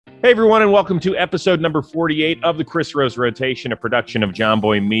Hey, everyone, and welcome to episode number 48 of the Chris Rose Rotation, a production of John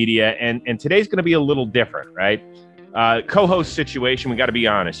Boy Media. And today's going to be a little different, right? Co-host situation, we got to be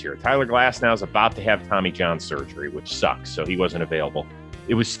honest here. Tyler Glasnow is about to have Tommy John surgery, which sucks, so he wasn't available.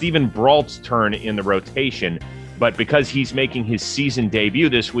 It was Stephen Brault's turn in the rotation, but because he's making his season debut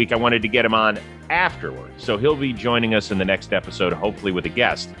this week, I wanted to get him on afterwards. So he'll be joining us in the next episode, hopefully with a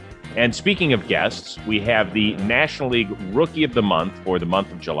guest. And speaking of guests, we have the National League Rookie of the Month for the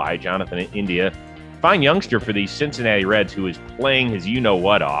month of July, Jonathan India. Fine youngster for the Cincinnati Reds who is playing his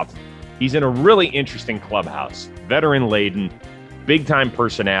you-know-what off. He's in a really interesting clubhouse, veteran-laden, big-time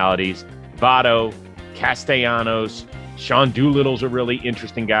personalities. Votto, Castellanos, Sean Doolittle's a really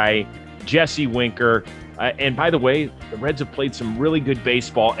interesting guy, Jesse Winker. And by the way, the Reds have played some really good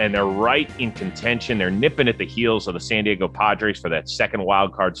baseball, and they're right in contention. They're nipping at the heels of the San Diego Padres for that second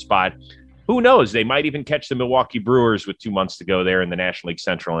wild card spot. Who knows? They might even catch the Milwaukee Brewers with 2 months to go there in the National League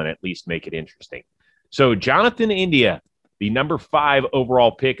Central and at least make it interesting. So Jonathan India, the number 5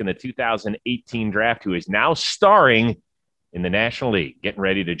 overall pick in the 2018 draft, who is now starring in the National League, getting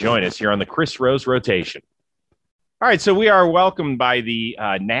ready to join us here on the Chris Rose Rotation. All right, so we are welcomed by the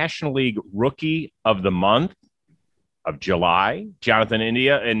National League Rookie of the Month of July, Jonathan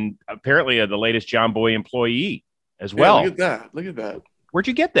India, and apparently the latest John Boy employee as well. Yeah, look at that. Where'd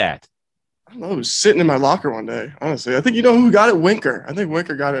you get that? I don't know. It was sitting in my locker one day, honestly. I think you know who got it? Winker. I think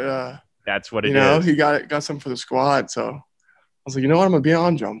Winker got it. That's what it is. He got something for the squad. So I was like, you know what? I'm going to be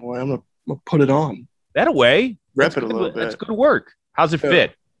on, John Boy. I'm gonna put it on. That away. Rep it a little bit. That's good work. How's it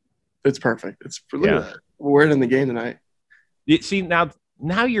fit? It's perfect. Look at that. We're wearing it in the game tonight. See, now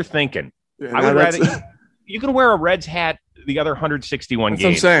you're thinking. Yeah, I would rather you can wear a Reds hat the other 161 games.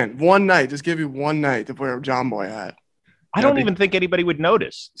 That's what I'm saying. One night. Just give you one night to wear a John Boy hat. I don't even think anybody would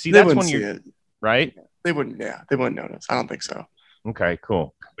notice. See, that's when you're it. Right? They wouldn't notice. I don't think so. Okay,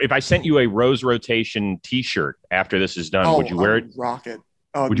 cool. If I sent you a Rose Rotation t-shirt after this is done, would you wear it? Rock it.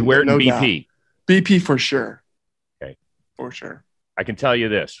 Would you wear it in BP? Doubt. BP for sure. Okay. For sure. I can tell you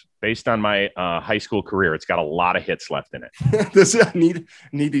this, based on my high school career, it's got a lot of hits left in it. I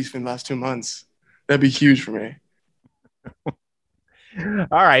need these for the last 2 months. That'd be huge for me. All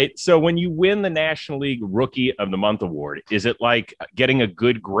right. So when you win the National League Rookie of the Month award, is it like getting a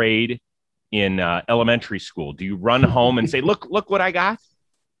good grade in elementary school? Do you run home and say, look what I got?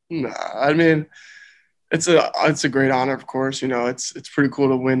 Nah, I mean, it's a great honor, of course. You know, it's pretty cool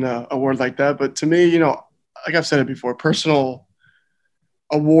to win an award like that. But to me, you know, like I've said it before, personal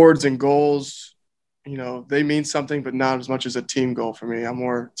awards and goals, you know, they mean something, but not as much as a team goal for me. I'm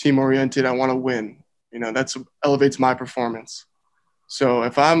more team oriented. I want to win. You know, that's elevates my performance. So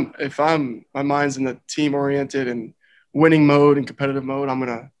if my mind's in the team oriented and winning mode and competitive mode, I'm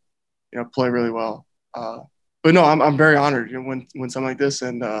gonna, you know, play really well. But no, I'm very honored, you know, when something like this,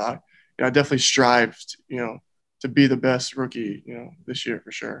 and I definitely strived, you know, to be the best rookie, you know, this year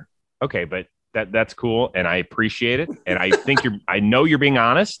for sure. Okay, but that's cool, and I appreciate it, and I think I know you're being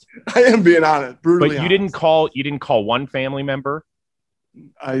honest. I am being honest, brutally. But you honest. didn't call one family member.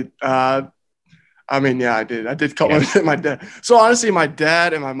 I mean, yeah, I did. I did call my dad. So honestly, my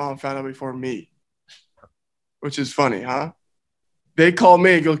dad and my mom found out before me, which is funny, huh? They called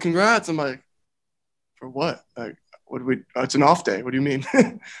me and go, "Congrats!" I'm like, "For what? Like, what do we? It's an off day. What do you mean?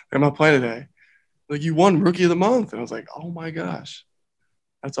 I'm not playing today." Like, you won Rookie of the Month, and I was like, "Oh my gosh,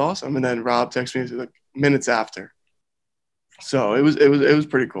 that's awesome!" And then Rob texted me like minutes after. So it was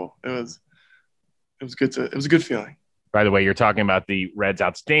pretty cool. It was a good feeling. By the way, you're talking about the Reds'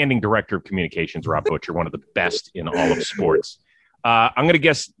 outstanding director of communications, Rob Butcher, one of the best in all of sports. I'm going to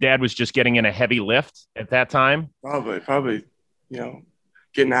guess Dad was just getting in a heavy lift at that time. Probably, you know,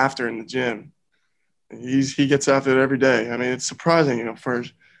 getting after in the gym. He gets after it every day. I mean, it's surprising, you know, for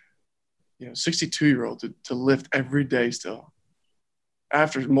 62-year-old to lift every day still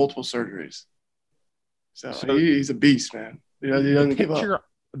after multiple surgeries. So he's a beast, man. He doesn't give up.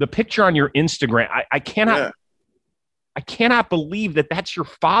 The picture on your Instagram, I cannot. Yeah. I cannot believe that that's your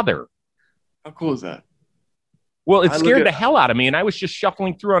father. How cool is that? Well, it scared the hell out of me, and I was just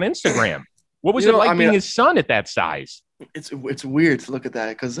shuffling through on Instagram. What was it like being his son at that size? It's weird to look at that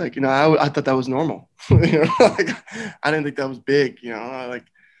because, like, you know, I thought that was normal. You know, like, I didn't think that was big. You know, like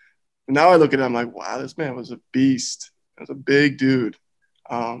now I look at it, I'm like, wow, this man was a beast. He was a big dude.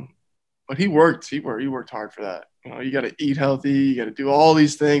 But he worked hard for that. You know, you got to eat healthy. You got to do all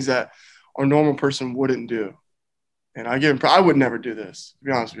these things that a normal person wouldn't do. And I would never do this, to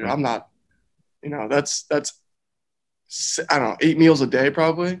be honest with you. I'm not, you know, that's, I don't know, 8 meals a day,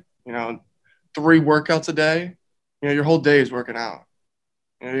 probably, you know, 3 workouts a day. You know, your whole day is working out.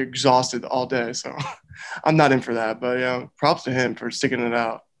 You know, you're exhausted all day. So I'm not in for that, but, you know, props to him for sticking it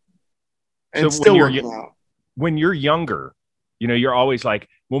out. So and still working out. when you're younger, you're always like,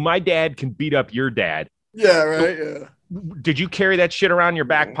 well, my dad can beat up your dad. Yeah, right. Yeah. Did you carry that shit around your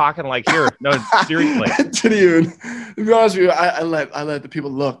back pocket? Like, here, no, seriously. I didn't even, to be honest with you, I let the people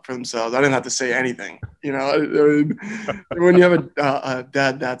look for themselves. I didn't have to say anything. When you have a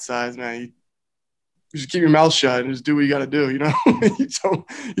dad that size, man, you just keep your mouth shut and just do what you got to do. You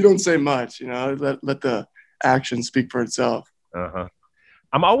don't say much. Let the action speak for itself. Uh-huh.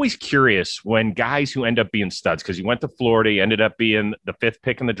 I'm always curious when guys who end up being studs, because you went to Florida, you ended up being the 5th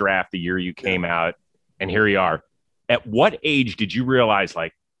pick in the draft the year you came out, and here you are. At what age did you realize,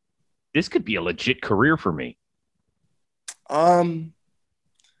 like, this could be a legit career for me? When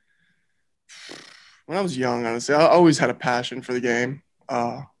I was young, honestly, I always had a passion for the game,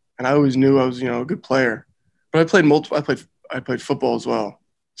 and I always knew I was, a good player. But I played multiple. I played football as well,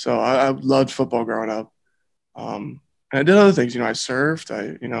 so I loved football growing up. And I did other things. I surfed.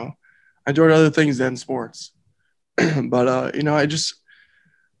 I enjoyed other things than sports. But I just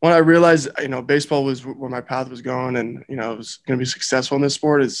when I realized baseball was where my path was going, and I was going to be successful in this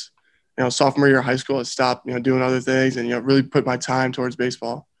sport, is sophomore year of high school, I stopped doing other things and really put my time towards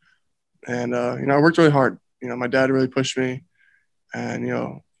baseball. And I worked really hard. My dad really pushed me,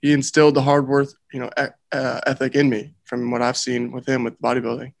 and he instilled the hard work ethic in me from what I've seen with him with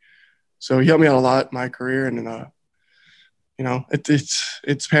bodybuilding. So he helped me out a lot in my career, and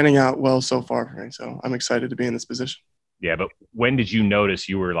it's panning out well so far for me. So I'm excited to be in this position. Yeah, but when did you notice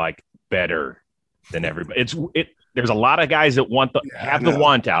you were like better than everybody? There's a lot of guys that have the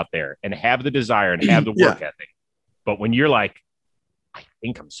want out there and have the desire and have the work ethic. But when you're like, I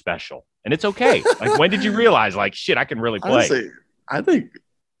think I'm special, and it's okay. Like, when did you realize, like, shit, I can really play? Honestly, I think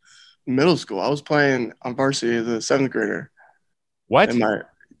middle school. I was playing on varsity as a 7th grader. What? We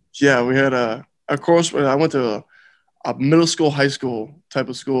had a course. I went to a middle school, high school type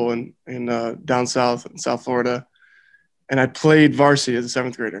of school in down south in South Florida, and I played varsity as a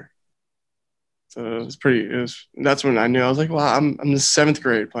 7th grader. So that's when I knew. I was like, wow, I'm the 7th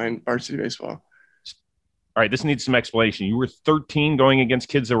grade playing varsity baseball. All right, this needs some explanation. You were 13 going against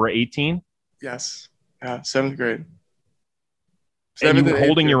kids that were 18? Yes. Yeah, 7th grade. And you were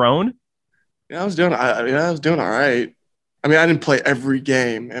holding your own? Yeah, I was doing all right. I mean, I didn't play every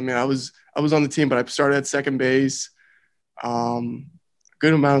game. I mean, I was on the team, but I started at second base.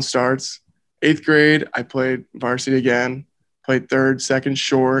 Good amount of starts. 8th grade, I played varsity again, played third, second,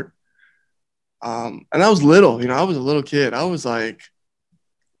 short. And I was little, I was a little kid. I was like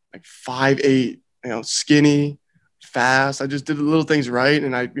 5'8", skinny, fast. I just did the little things right.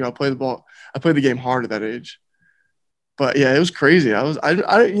 And I played the ball. I played the game hard at that age. But yeah, it was crazy.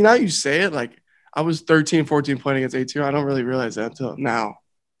 How you say it, like I was 13, 14 playing against 18. I don't really realize that until now.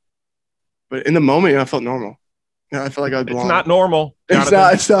 But in the moment, I felt normal. I felt like I was belonging. It's not normal. It's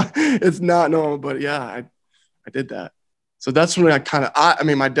not normal. But yeah, I did that. So that's when my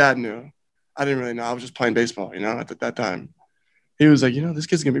dad knew. I didn't really know. I was just playing baseball, at that time. He was like, this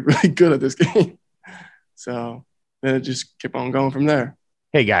kid's going to be really good at this game. So then it just kept on going from there.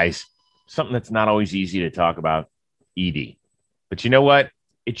 Hey, guys, something that's not always easy to talk about, ED. But you know what?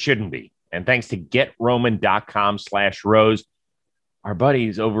 It shouldn't be. And thanks to GetRoman.com/Rose, our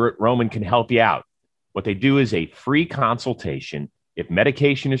buddies over at Roman can help you out. What they do is a free consultation. If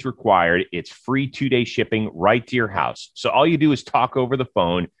medication is required, it's free 2-day shipping right to your house. So all you do is talk over the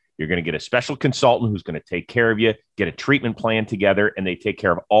phone. You're going to get a special consultant who's going to take care of you, get a treatment plan together, and they take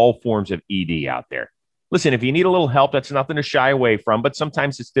care of all forms of ED out there. Listen, if you need a little help, that's nothing to shy away from, but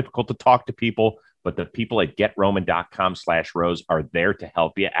sometimes it's difficult to talk to people, but the people at GetRoman.com/Rose are there to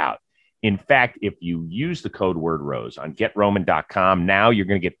help you out. In fact, if you use the code word Rose on GetRoman.com, now you're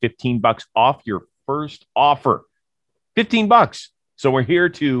going to get $15 off your first offer. $15. So we're here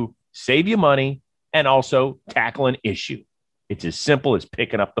to save you money and also tackle an issue. It's as simple as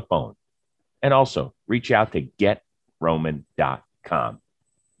picking up the phone. And also reach out to GetRoman.com.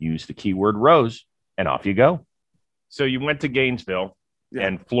 Use the keyword Rose and off you go. So you went to Gainesville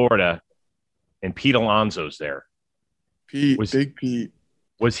and Florida, and Pete Alonso's there. Big Pete.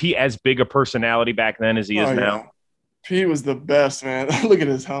 Was he as big a personality back then as he is now? Yeah. Pete was the best, man. Look at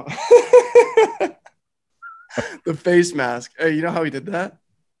his helmet. The face mask. Hey, you know how he did that?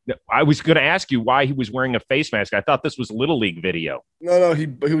 I was going to ask you why he was wearing a face mask. I thought this was Little League video. No, he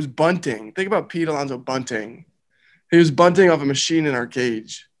was bunting. Think about Pete Alonso bunting. He was bunting off a machine in our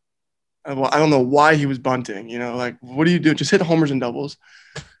cage. Well, I don't know why he was bunting. Like, what do you do? Just hit homers and doubles.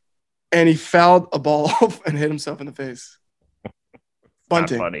 And he fouled a ball off and hit himself in the face.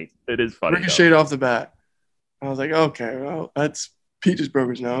 Bunting. Not funny. It is funny. Ricocheted off the bat. I was like, okay, well, that's Pete just broke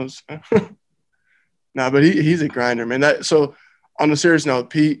his nose. But he's a grinder, man. So on a serious note,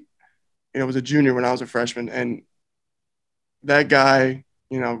 Pete, was a junior when I was a freshman. And that guy,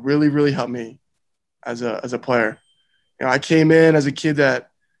 really, really helped me as a player. I came in as a kid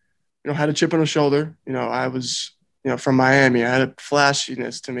that, had a chip on his shoulder. I was, from Miami. I had a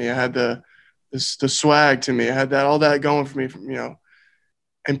flashiness to me. I had the swag to me. I had all that going for me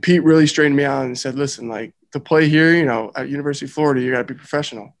and Pete really straightened me out and said, listen, like to play here, at University of Florida, you got to be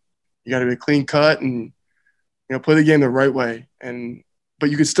professional. You got to be clean cut and, play the game the right way. But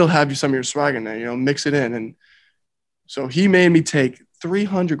you could still have some of your swag in there, mix it in. And so he made me take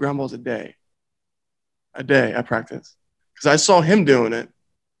 300 ground balls a day at practice. Because I saw him doing it.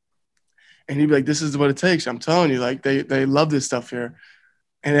 And he'd be like, this is what it takes. I'm telling you, like they love this stuff here.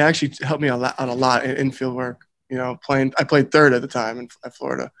 And it actually helped me out a lot in infield work. I played third at the time at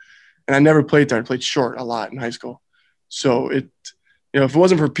Florida. And I never played third. I played short a lot in high school. So if it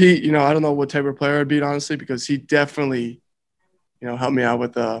wasn't for Pete, I don't know what type of player I'd be, honestly, because he definitely, helped me out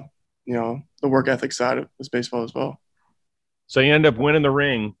with the work ethic side of this baseball as well. So you end up winning the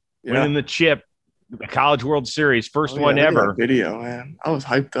ring, winning the chip, the College World Series, first one ever. Video, man. I was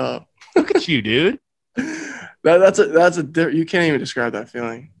hyped up. Look at you, dude. That's you can't even describe that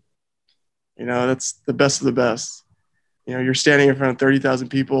feeling. That's the best of the best. You're standing in front of 30,000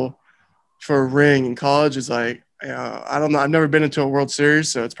 people for a ring in college. Is like, I don't know. I've never been into a World Series,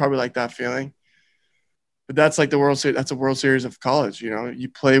 so it's probably like that feeling. But that's like the World Series. That's a World Series of college. You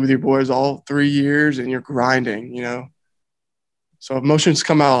play with your boys all 3 years, and you're grinding. So emotions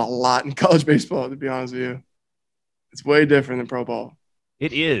come out a lot in college baseball. To be honest with you, it's way different than pro ball.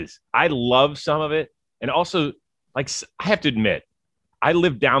 It is. I love some of it, and also, like, I have to admit, I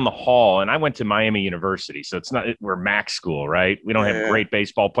lived down the hall, and I went to Miami University, so we're MAC school, right? We don't have great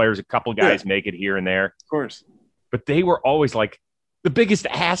baseball players. A couple guys make it here and there, of course, but they were always like the biggest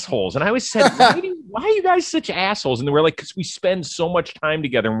assholes. And I always said, why are you guys such assholes? And they were like, because we spend so much time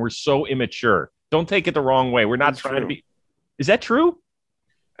together, and we're so immature. Don't take it the wrong way. We're not trying to be. Is that true?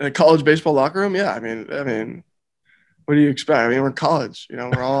 In a college baseball locker room, yeah. I mean. What do you expect? I mean, we're in college,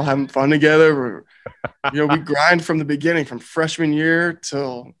 we're all having fun together. We grind from the beginning, from freshman year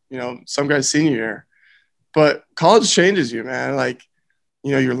till, some guys senior year. But college changes you, man. Like,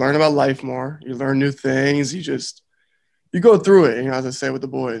 you learn about life more. You learn new things. You go through it, as I say with the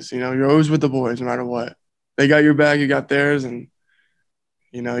boys, you're always with the boys no matter what. They got your back, you got theirs. And,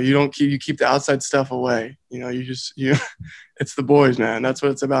 you keep the outside stuff away. It's the boys, man. That's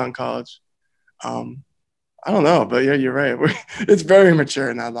what it's about in college. I don't know, but yeah, you're right. It's very mature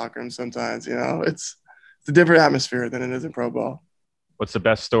in that locker room sometimes, It's a different atmosphere than it is in pro ball. What's the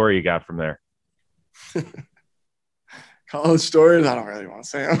best story you got from there? College stories? I don't really want to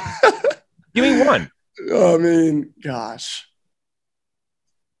say them. Give me one. I mean, gosh.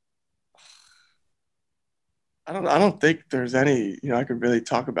 I don't think there's any, I could really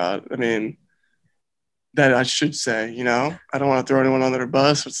talk about. I mean, that I should say, I don't want to throw anyone under the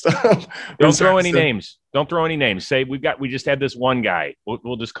bus with stuff. Don't throw any names. Don't throw any names. Say we just had this one guy.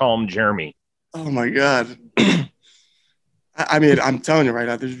 We'll just call him Jeremy. Oh my God. I mean, I'm telling you right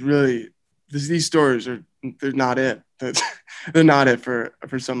now, these stories they're not it. They're not it for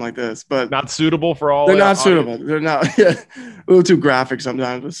something like this, but not suitable for all. They're not suitable. They're not. Yeah, a little too graphic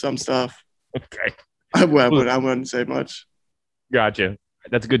sometimes with some stuff. Okay. I wouldn't say much. Gotcha.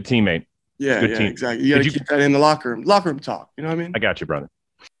 That's a good teammate. Yeah, exactly. You got to keep that in the locker room talk. You know what I mean? I got you, brother.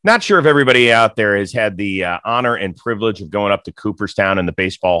 Not sure if everybody out there has had the honor and privilege of going up to Cooperstown in the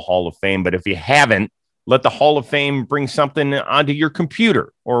Baseball Hall of Fame. But if you haven't, let the Hall of Fame bring something onto your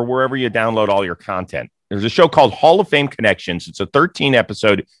computer or wherever you download all your content. There's a show called Hall of Fame Connections. It's a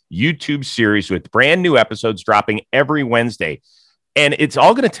 13-episode YouTube series with brand new episodes dropping every Wednesday. And it's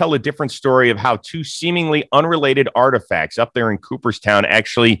all going to tell a different story of how two seemingly unrelated artifacts up there in Cooperstown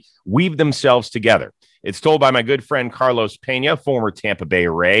actually weave themselves together. It's told by my good friend Carlos Pena, former Tampa Bay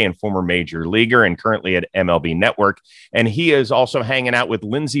Ray and former major leaguer and currently at MLB Network. And he is also hanging out with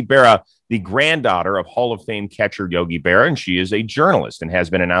Lindsey Berra, the granddaughter of Hall of Fame catcher Yogi Berra. And she is a journalist and has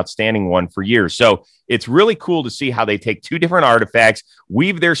been an outstanding one for years. So it's really cool to see how they take two different artifacts,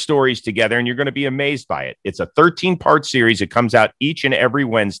 weave their stories together, and you're going to be amazed by it. It's a 13-part series. It comes out each and every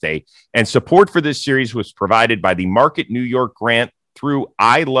Wednesday. And support for this series was provided by the Market New York grant through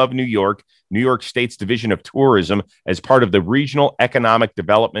I Love New York, New York State's Division of Tourism, as part of the Regional Economic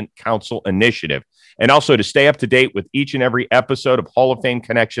Development Council initiative. And also, to stay up to date with each and every episode of Hall of Fame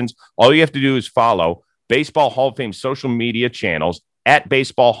Connections, all you have to do is follow Baseball Hall of Fame social media channels at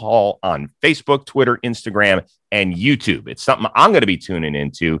Baseball Hall on Facebook, Twitter, Instagram, and YouTube. It's something I'm going to be tuning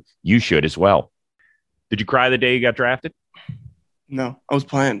into. You should as well. Did you cry the day you got drafted? No, I was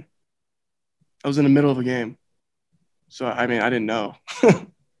playing. I was in the middle of a game. So, I mean, I didn't know.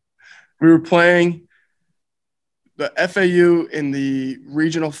 We were playing the FAU in the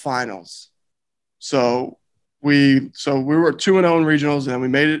regional finals. So we were 2-0 in regionals, and we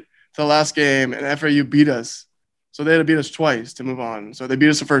made it to the last game, and FAU beat us. So they had to beat us twice to move on. So they beat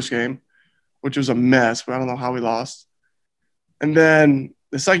us the first game, which was a mess, but I don't know how we lost. And then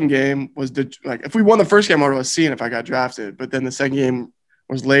the second game was if we won the first game, I would have seen if I got drafted. But then the second game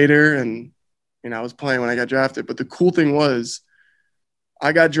was later, and I was playing when I got drafted. But the cool thing was,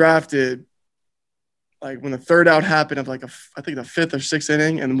 I got drafted like when the third out happened of I think the fifth or sixth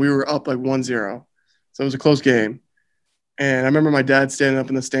inning, and we were up like 1-0. So it was a close game. And I remember my dad standing up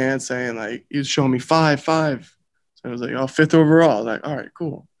in the stands saying, like, he was showing me 5-5. So I was like, oh, fifth overall. I was like, all right,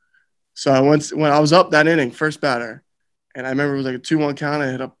 cool. So when I was up that inning, first batter, and I remember it was like a 2-1 count. I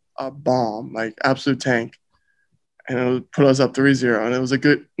hit a bomb, like absolute tank. And it put us up 3-0. And it was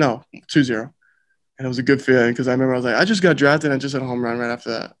 2-0. And it was a good feeling because I remember I was like, I just got drafted and I just hit a home run right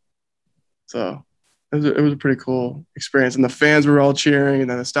after that. So it was a pretty cool experience. And the fans were all cheering, and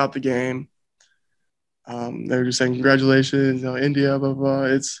then I stopped the game. They were just saying, congratulations, India, blah, blah, blah.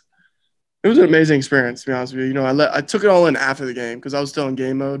 It was an amazing experience, to be honest with you. I took it all in after the game because I was still in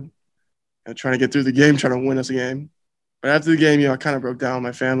game mode and trying to get through the game, trying to win us a game. But after the game, I kind of broke down with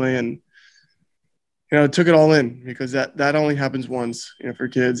my family and, took it all in because that only happens once, for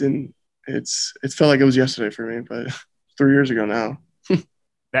kids. And it felt like it was yesterday for me, but 3 years ago now.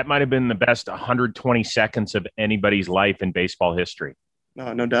 That might have been the best 120 seconds of anybody's life in baseball history.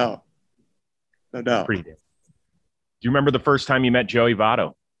 No doubt. No doubt. Pretty good. Do you remember the first time you met Joey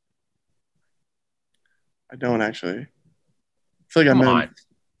Votto? I don't actually. I feel like I met him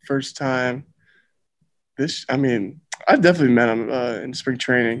first time. I've definitely met him in spring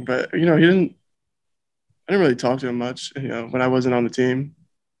training, but I didn't really talk to him much, when I wasn't on the team.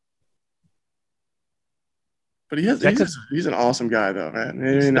 But he's an awesome guy though,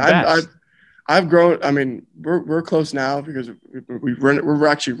 man. I've grown. We're close now because we're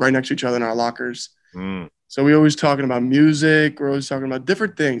actually right next to each other in our lockers. Mm. So we're always talking about music. We're always talking about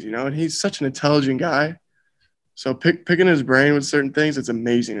different things, and he's such an intelligent guy. So picking his brain with certain things, it's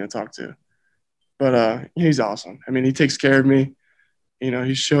amazing to talk to. But he's awesome. He takes care of me.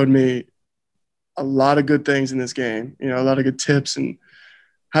 He showed me a lot of good things in this game. A lot of good tips, and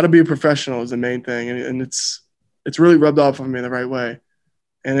how to be a professional is the main thing. And it's really rubbed off on me in the right way.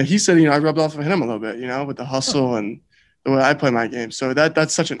 And he said, I rubbed off on him a little bit, with the hustle and the way I play my game. So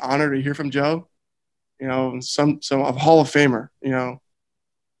that's such an honor to hear from Joe. Some a Hall of Famer.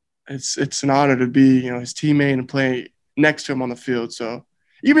 It's an honor to be, his teammate and play next to him on the field. So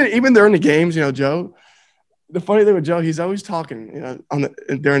even during the games, Joe. The funny thing with Joe, he's always talking,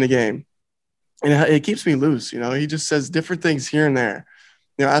 during the game, and it keeps me loose. He just says different things here and there.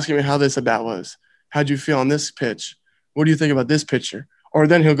 Asking me how this at bat was. How'd you feel on this pitch? What do you think about this pitcher? Or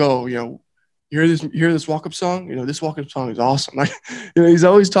then he'll go, you hear this walk-up song? This walk-up song is awesome. Like, he's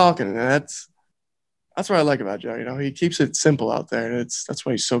always talking, and that's what I like about Joe. He keeps it simple out there, and that's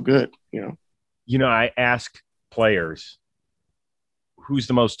why he's so good. I ask players, who's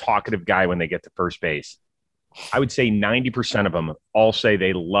the most talkative guy when they get to first base? I would say 90% of them all say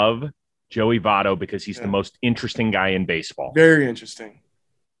they love Joey Votto because he's the most interesting guy in baseball. Very interesting.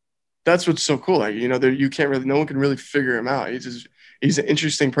 That's what's so cool. Like, no one can really figure him out. He's an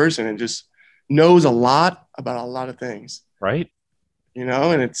interesting person and just knows a lot about a lot of things. Right. And I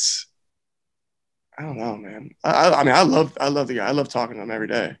don't know, man. I love the guy. I love talking to him every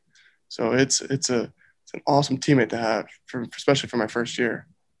day. So it's an awesome teammate to have, especially for my first year.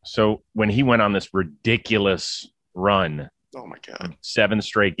 So when he went on this ridiculous run, oh my God, 7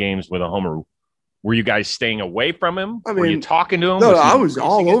 straight games with a homer, were you guys staying away from him? Were you talking to him? No, I was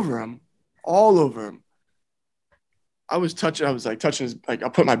all over him. I was touching his, like, I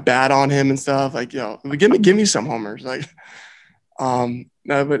put my bat on him and stuff. Like, give me some homers. Like, no,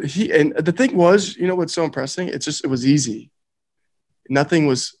 but and the thing was, what's so impressive? It was easy.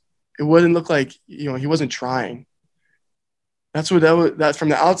 It wouldn't look like, he wasn't trying. That's from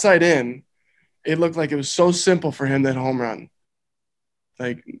the outside in. It looked like it was so simple for him, that home run.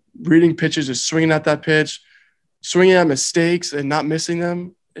 Like, reading pitches, just swinging at that pitch, swinging at mistakes and not missing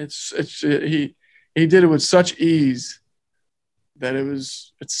them. He did it with such ease that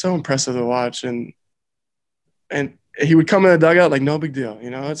it's so impressive to watch. And he would come in the dugout like no big deal.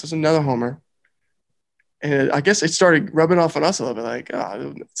 It's just another homer. And I guess it started rubbing off on us a little bit. Like,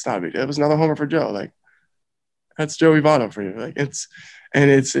 it's not a big deal. It was another homer for Joe. Like, that's Joey Votto for you. Like,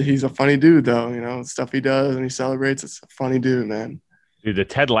 he's a funny dude though. Stuff he does and he celebrates. It's a funny dude, man. Dude, the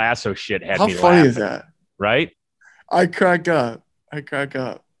Ted Lasso shit had me laughing. How funny is that? Right? I crack up.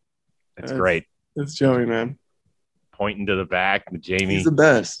 That's great. It's Joey, man. Pointing to the back, Jamie. He's the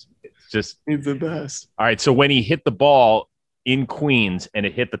best. Just He's the best. all right. So when he hit the ball in Queens and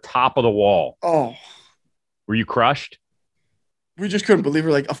it hit the top of the wall, Oh, were you crushed? we just couldn't believe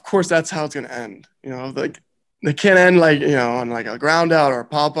it. Like, of course, that's how it's gonna end. Like they can't end like on like a ground out or a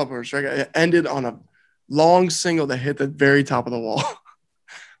pop up or a strike. It ended on a long single that hit the very top of the wall.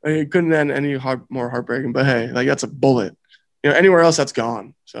 Like, it couldn't end any more heartbreaking. But hey, like that's a bullet. Anywhere else that's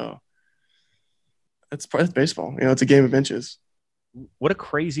gone. So that's baseball. It's a game of inches. What a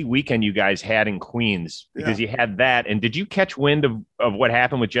crazy weekend you guys had in Queens because Yeah. you had that. And did you catch wind of what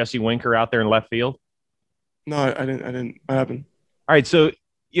happened with Jesse Winker out there in left field? No, I didn't. What happened? All right. So,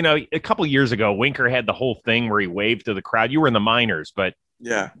 a couple years ago, Winker had the whole thing where he waved to the crowd. You were in the minors, but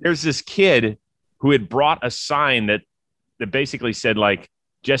Yeah. there's this kid who had brought a sign that basically said, like,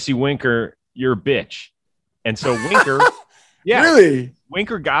 Jesse Winker, you're a bitch. And so Winker, yeah. Really?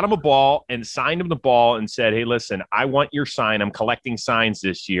 Winker got him a ball and signed him the ball and said, hey, listen, I want your sign. I'm collecting signs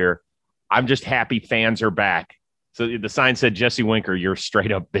this year. I'm just happy fans are back. So the sign said, Jesse Winker, you're a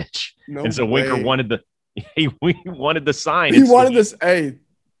straight up bitch. No and so way. Winker wanted the sign. He wanted this. Hey,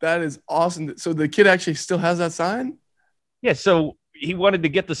 that is awesome. So the kid actually still has that sign? Yeah. So he wanted to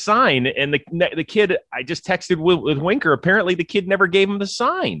get the sign. And the kid, I just texted with Winker. Apparently the kid never gave him the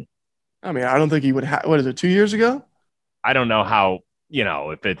sign. I mean, I don't think he would have. What is it, 2 years ago? I don't know how,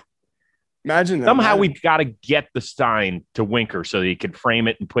 if it Imagine that. somehow we've got to get the sign to Winker so that he can frame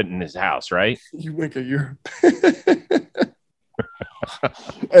it and put it in his house, right? You Winker, you're.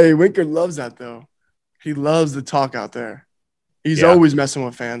 Hey, Winker loves that though. He loves the talk out there. He's always messing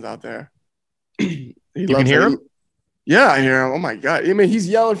with fans out there. You can hear him? Yeah, I hear him. Oh my God. I mean, he's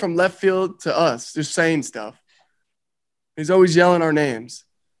yelling from left field to us, just saying stuff. He's always yelling our names.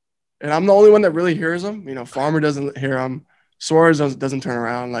 And I'm the only one that really hears him. Farmer doesn't hear him. Suarez doesn't turn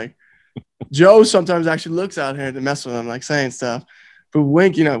around. Like Joe sometimes actually looks out here to mess with him, like saying stuff. But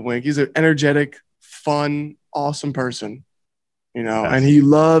Wink, he's an energetic, fun, awesome person. And he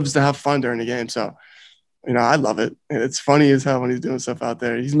loves to have fun during the game. So, I love it. And it's funny as hell when he's doing stuff out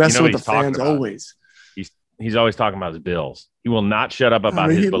there. He's messing with the fans always. He's always talking about his Bills. He will not shut up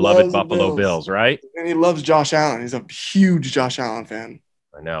about his beloved Buffalo Bills, right? And he loves Josh Allen. He's a huge Josh Allen fan.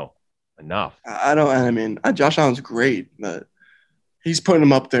 I know. Enough. Josh Allen's great, but he's putting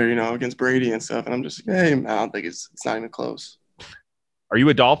him up there, against Brady and stuff. And I'm just, hey, man, I don't think it's not even close. Are you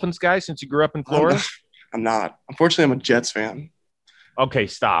a Dolphins guy since you grew up in Florida? I'm not. Unfortunately, I'm a Jets fan. Okay,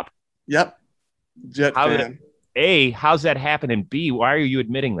 stop. Yep. Jet fan. How's that happen? And B, why are you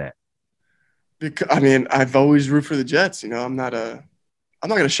admitting that? Because I've always root for the Jets. I'm not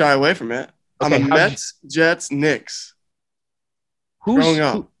going to shy away from it. Okay, I'm a Mets, Jets, Knicks.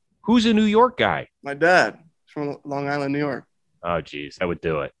 Who's a New York guy? My dad from Long Island, New York. Oh, geez, that would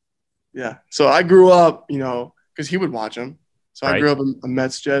do it. Yeah. So I grew up, because he would watch them. So Right. I grew up a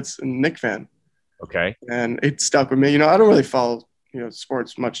Mets, Jets, and Knicks fan. Okay. And it stuck with me. I don't really follow,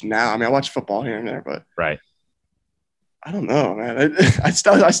 sports much now. I watch football here and there, but right. I don't know, man. I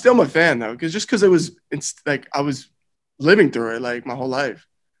still am a fan though, because it's like I was living through it like my whole life,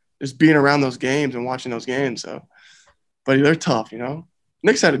 just being around those games and watching those games. So, but they're tough,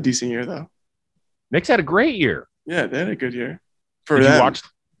 Knicks had a decent year though. Knicks had a great year. Yeah, they had a good year.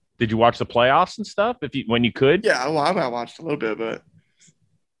 Did you watch the playoffs and stuff when you could? Yeah, well, I watched a little bit, but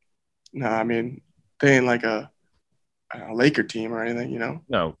no, they ain't like a Laker team or anything,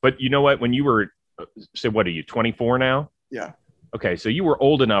 No, but you know what? When you were, what are you, 24 now? Yeah. Okay, so you were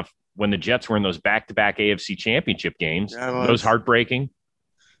old enough when the Jets were in those back-to-back AFC championship games. Yeah, those heartbreaking.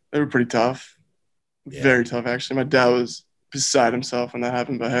 They were pretty tough. Yeah. Very tough, actually. My dad was beside himself when that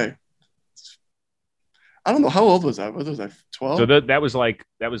happened, but hey. I don't know. How old was I? What was I, 12? So that was like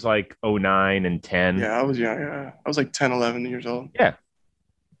 09 and 10. Yeah, I was young. Yeah. I was like 10, 11 years old. Yeah.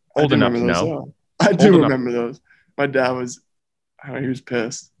 Old enough to know. I do remember those. My dad he was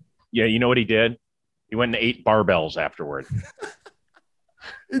pissed. Yeah, you know what he did? He went and ate barbells afterward.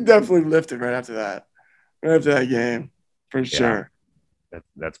 He definitely lifted right after that. Right after that game, for sure.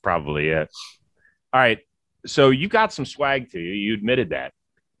 That's probably it. All right. So you got some swag to you. You admitted that.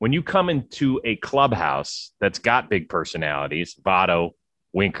 When you come into a clubhouse that's got big personalities, Votto,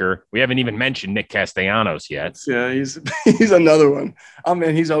 Winker, we haven't even mentioned Nick Castellanos yet. Yeah, he's another one. I'm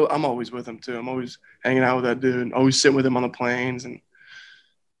always with him too. I'm always hanging out with that dude. Always sitting with him on the planes, and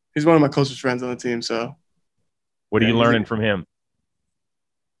he's one of my closest friends on the team. So, what are you learning from him?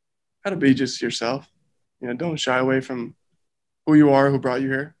 How to be just yourself. Don't shy away from who you are, who brought you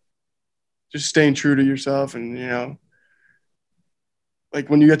here. Just staying true to yourself, and like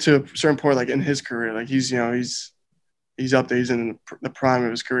when you get to a certain point, like in his career, like he's up there, he's in the prime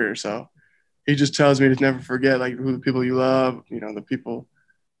of his career. So he just tells me to never forget like who the people you love, the people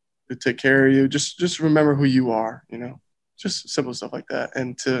to take care of you. Just remember who you are, you know, just simple stuff like that.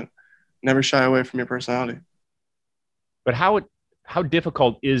 And to never shy away from your personality. But how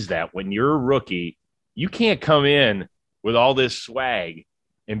difficult is that when you're a rookie? You can't come in with all this swag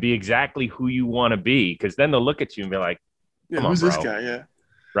and be exactly who you want to be, because then they'll look at you and be like, "Yeah, who's this guy?" Yeah,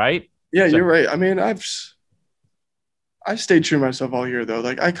 right. Yeah, so, you're right. I mean, I've stayed true to myself all year though.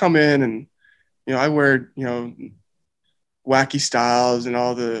 Like I come in and I wear wacky styles and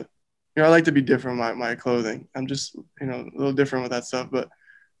all the I like to be different with my clothing. I'm just a little different with that stuff, but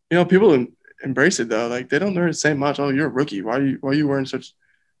people embrace it though. Like they don't learn to say much. Oh, you're a rookie. Why are you wearing such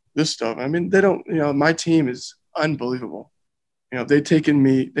this stuff? I mean, they don't. My team is unbelievable. They've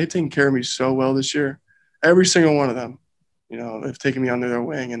taken care of me so well this year. Every single one of them, they've taken me under their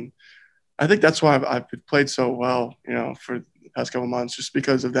wing, and I think that's why I've played so well. For the past couple of months, just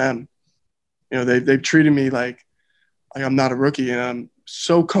because of them. They've treated me like I'm not a rookie, and I'm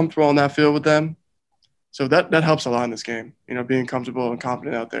so comfortable on that field with them. So that helps a lot in this game. Being comfortable and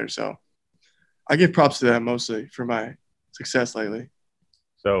confident out there. So I give props to them mostly for my success lately.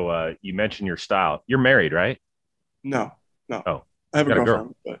 So you mentioned your style. You're married, right? No. Oh, I have a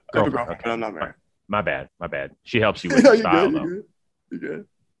girlfriend. I have a girlfriend, okay. but I'm not married. My bad. She helps you with your style, though. You're good.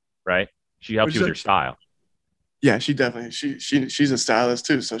 Right? She helps you with your style. Yeah, she definitely. She's a stylist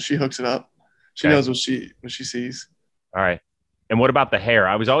too, so she hooks it up. She knows what she sees. All right. And what about the hair?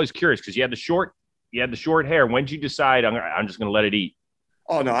 I was always curious because you had the short hair. When did you decide I'm just going to let it eat?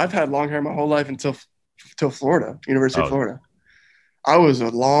 Oh no, I've had long hair my whole life until Florida, University of Florida. I was a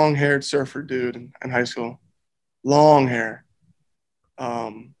long-haired surfer dude in high school. Long hair.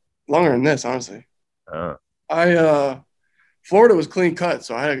 Longer than this, honestly. Florida was clean cut,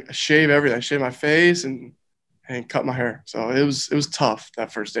 so I had to shave everything. I shaved my face and cut my hair. So it was tough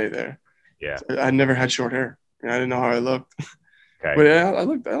that first day there. Yeah. So I never had short hair. I didn't know how I looked. Okay. But yeah, I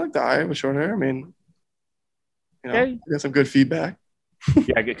looked the eye with short hair. I mean, I got some good feedback.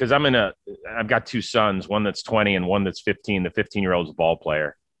 Yeah, because I've got two sons, one that's 20 and one that's 15. The 15-year-old's a ball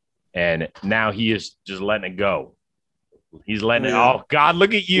player, and now he is just letting it go. He's letting it. Oh God,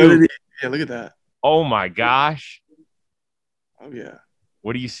 look at you! Yeah, look at that. Oh my gosh! Oh yeah.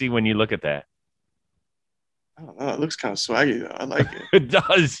 What do you see when you look at that? I don't know. It looks kind of swaggy though. I like it. It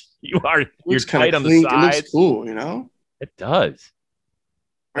does. You're tight on clean. the sides. It looks cool, It does.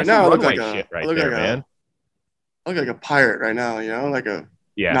 Right now, I look like shit right there, man. I look like a pirate right now, like a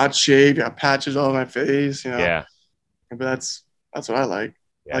not shaved, got patches all over my face, Yeah. But that's what I like.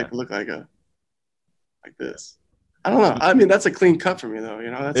 Yeah. I like to look like this. I don't know. I mean, that's a clean cut for me though,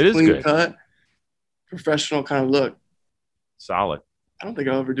 That's a clean cut, professional kind of look. Solid. I don't think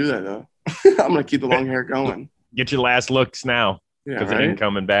I'll ever do that though. I'm gonna keep the long hair going. Get your last looks now, because it ain't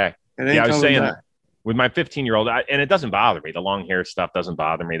coming back. I was saying that. With my 15-year-old, and it doesn't bother me. The long hair stuff doesn't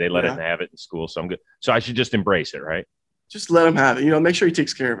bother me. They let it have it in school, so I'm good. So I should just embrace it, right? Just let him have it. Make sure he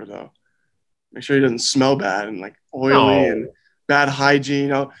takes care of it though. Make sure he doesn't smell bad and like oily and bad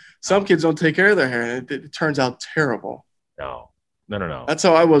hygiene. Some kids don't take care of their hair, and it turns out terrible. No. That's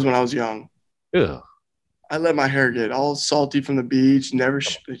how I was when I was young. Ugh. I let my hair get all salty from the beach. Never,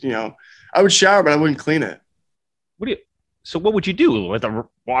 I would shower, but I wouldn't clean it. So what would you do? Let the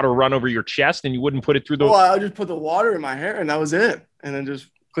water run over your chest and you wouldn't put it through the... Well, I would just put the water in my hair and that was it. And then just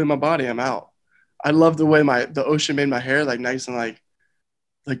clean my body. I'm out. I love the way the ocean made my hair like nice and like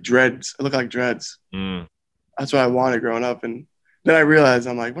dreads. It looked like dreads. That's what I wanted growing up. And then I realized,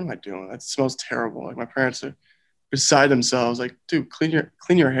 I'm like, what am I doing? That smells terrible. Like my parents are beside themselves. Like, dude, clean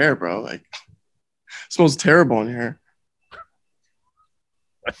your hair, bro. Like, it smells terrible in your hair.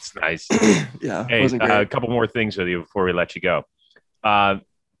 That's nice. Yeah. Hey, a couple more things with you before we let you go.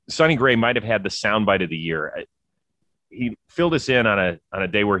 Sonny Gray might have had the soundbite of the year. He filled us in on a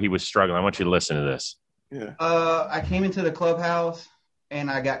day where he was struggling. I want you to listen to this. Yeah. I came into the clubhouse and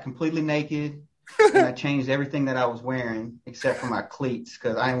I got completely naked and I changed everything that I was wearing except for my cleats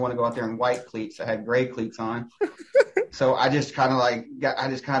because I didn't want to go out there in white cleats. I had gray cleats on. So I just kind of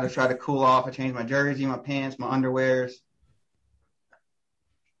tried to cool off. I changed my jersey, my pants, my underwears,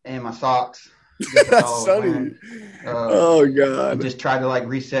 and my socks. That's Sonny. Oh God! Just tried to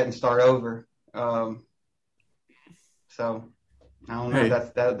reset and start over. So I don't know.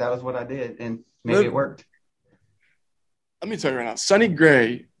 That was what I did, and maybe it worked. Let me tell you right now, Sonny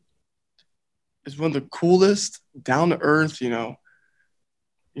Gray is one of the coolest, down to earth,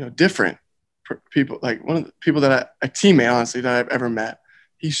 different people. Like one of the people that a teammate, honestly, that I've ever met.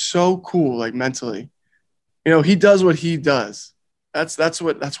 He's so cool, like mentally. He does what he does. That's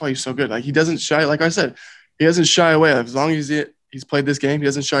why he's so good. Like he doesn't shy. Like I said, he doesn't shy away. As long as he's played this game, he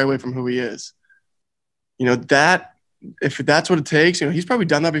doesn't shy away from who he is. That if that's what it takes, he's probably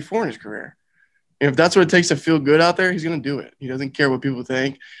done that before in his career. If that's what it takes to feel good out there, he's going to do it. He doesn't care what people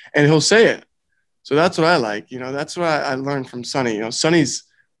think, and he'll say it. So that's what I like. That's what I learned from Sonny. Sonny's,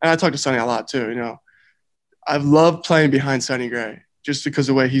 and I talk to Sonny a lot too. I've loved playing behind Sonny Gray just because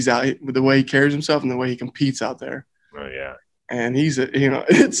of the way he's out, the way he carries himself, and the way he competes out there. Oh yeah. And he's,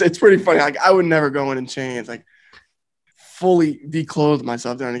 it's pretty funny. Like, I would never go in chains, like fully declothe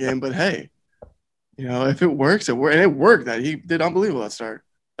myself during the game. But hey, if it works, it works. And it worked. That he did unbelievable at start.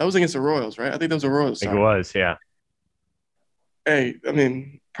 That was against the Royals, right? I think that was a Royals. I think it was, yeah. Hey, I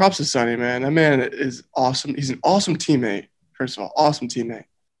mean, props to Sonny, man. That man is awesome. He's an awesome teammate, first of all. Awesome teammate.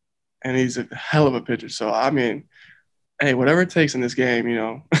 And he's a hell of a pitcher. So, I mean, hey, whatever it takes in this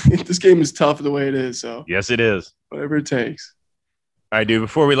game, this game is tough the way it is. So yes, it is. Whatever it takes. All right, dude,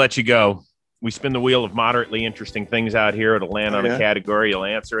 before we let you go, we spin the wheel of moderately interesting things out here. It'll land on a category. You'll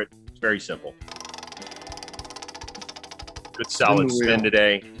answer it. It's very simple. Good solid spin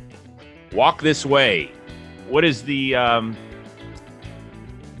today. Walk This Way. What is the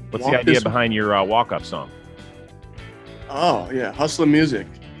what's the idea behind your walk-up song? Oh, yeah. Hustler Music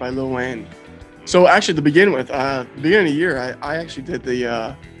by Lil Wayne. So actually to begin with, beginning of the year, I actually did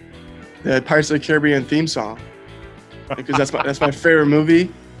the Pirates of the Caribbean theme song because that's my favorite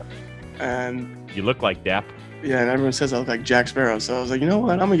movie. And you look like Depp. Yeah, and everyone says I look like Jack Sparrow. So I was like, you know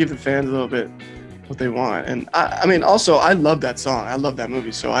what? I'm going to give the fans a little bit what they want. And I mean, also, I love that song. I love that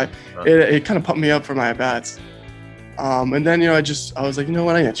movie. So it kind of pumped me up for my at-bats. And then, I was like, you know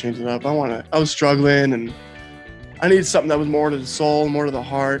what? I got to change it up. I was struggling, and I needed something that was more to the soul, more to the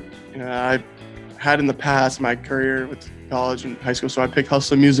heart. I had in the past my career with college and high school. So I picked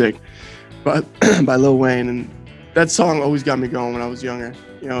Hustler Music by Lil Wayne. And that song always got me going when I was younger,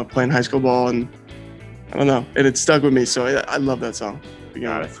 playing high school ball. And I don't know, it stuck with me. So I love that song.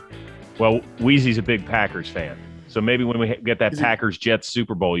 Got it. Well, Wheezy's a big Packers fan. So maybe when we get that Packers-Jets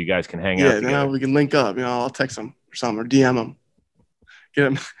Super Bowl, you guys can hang out together. Yeah, we can link up. I'll text him or something, or DM him.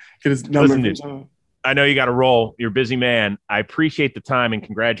 Get his number. Listen, I know you got to roll. You're a busy man. I appreciate the time, and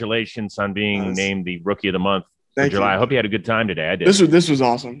congratulations on being named the Rookie of the Month for July. I hope you had a good time today. I did. This was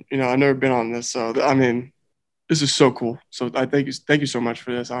awesome. I've never been on this, so I mean, this is so cool. So I thank you so much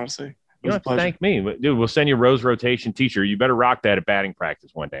for this. Honestly. You don't have to thank me. Dude, we'll send you a Rose Rotation t-shirt. You better rock that at batting practice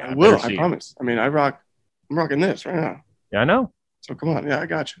one day. I will. I promise. I mean, I'm rocking this right now. Yeah, I know. So come on. Yeah, I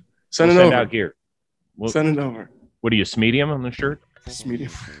got you. Send out gear. Send it over. What are you, medium on the shirt?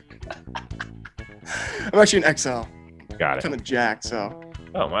 Medium. I'm actually an XL. Got it. Kind of jacked, so.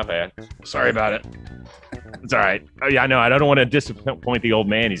 Oh, my bad. Sorry about it. It's all right. Oh, yeah, I know. I don't want to disappoint the old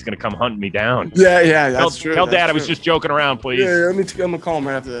man. He's going to come hunt me down. Yeah, that's true. Tell Dad I was just joking around, please. Yeah, I'm going to call him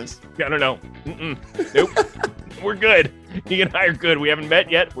right after this. I don't know. Nope. We're good. You and I are good. We haven't met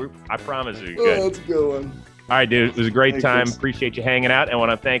yet. I promise you're good. Oh, that's a good one. All right, dude. It was a great time. Appreciate you hanging out. And I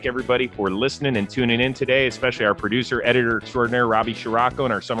want to thank everybody for listening and tuning in today, especially our producer, editor extraordinaire, Robbie Scirocco,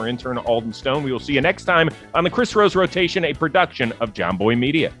 and our summer intern, Alden Stone. We will see you next time on the Chris Rose Rotation, a production of John Boy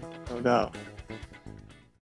Media. No doubt.